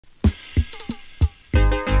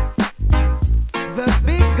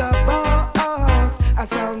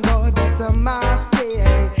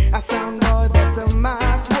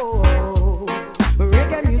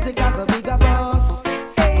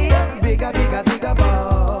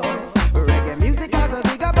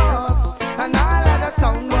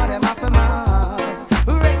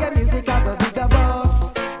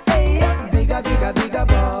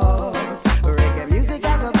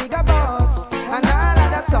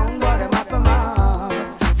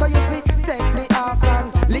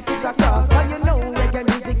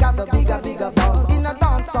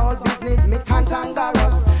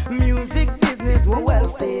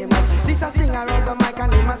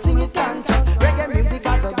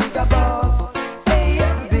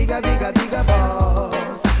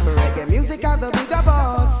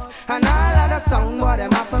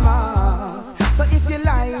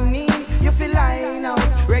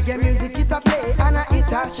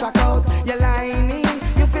shock out. You line in,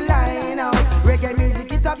 you feel line out. Reggae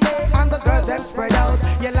music it a play and the girls them spread out.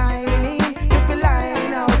 You line in, you feel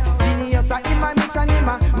line out. Genius a him a mix and him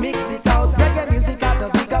a mix it out. Reggae music got the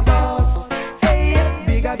bigger boss. Hey,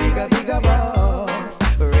 bigger, bigger, bigger boss.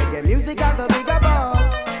 Reggae music got the bigger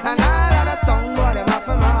boss. And all of that song boy them up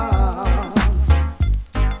for months.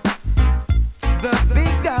 The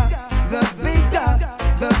bigger, the bigger,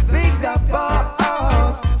 the bigger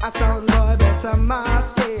boss. A sound boy better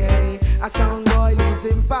master. A sound boy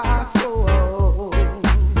losing fast. Oh.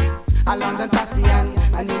 A London Passian,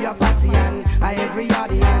 a New York Passian, a every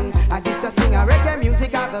audience. A this a sing a reggae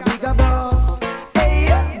music got the bigger boss.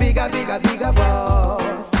 Hey, bigger, bigger, bigger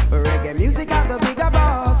boss. Reggae music got the bigger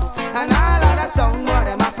boss. And all of that sound boy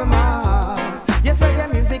them up for Mars. Yes,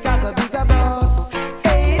 reggae music got the bigger boss.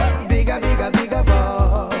 Hey, bigger, bigger, bigger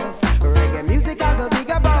boss. Reggae music got the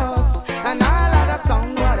bigger boss. And all of that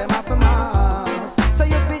sound boy them up for Mars. So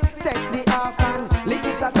you fit take the off and lick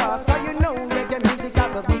it across. Cause you know reggae music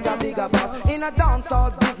got the bigger, bigger boss. In a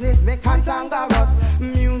dancehall business, me cantangerous.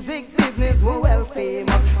 Music business, we well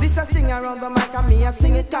famous. This a sing around the mic and me a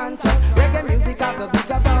sing it conscious. Reggae music got the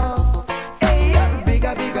bigger boss. Hey,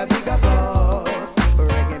 bigger, bigger, bigger boss.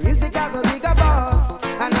 Reggae music got the bigger boss.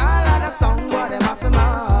 And all of the song boy them up in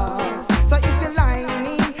Mars. So if you line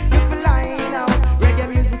in, you feel line out. Reggae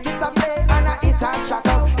music it a play and a it a shock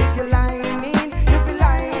out. If you line in, you feel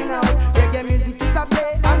line out. Reggae music it a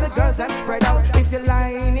play and the girls them spread out. If you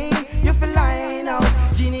line in, you feel line out.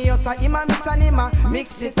 Genius a him a mix and him a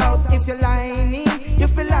mix it out. If you line in, you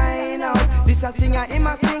feel line out. This a singer him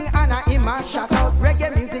a sing and a him a shock out.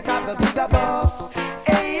 Reggae music have the bigger boss.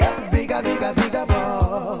 Hey, bigger, bigger, bigger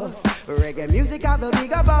boss. Reggae music have the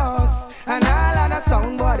bigger boss.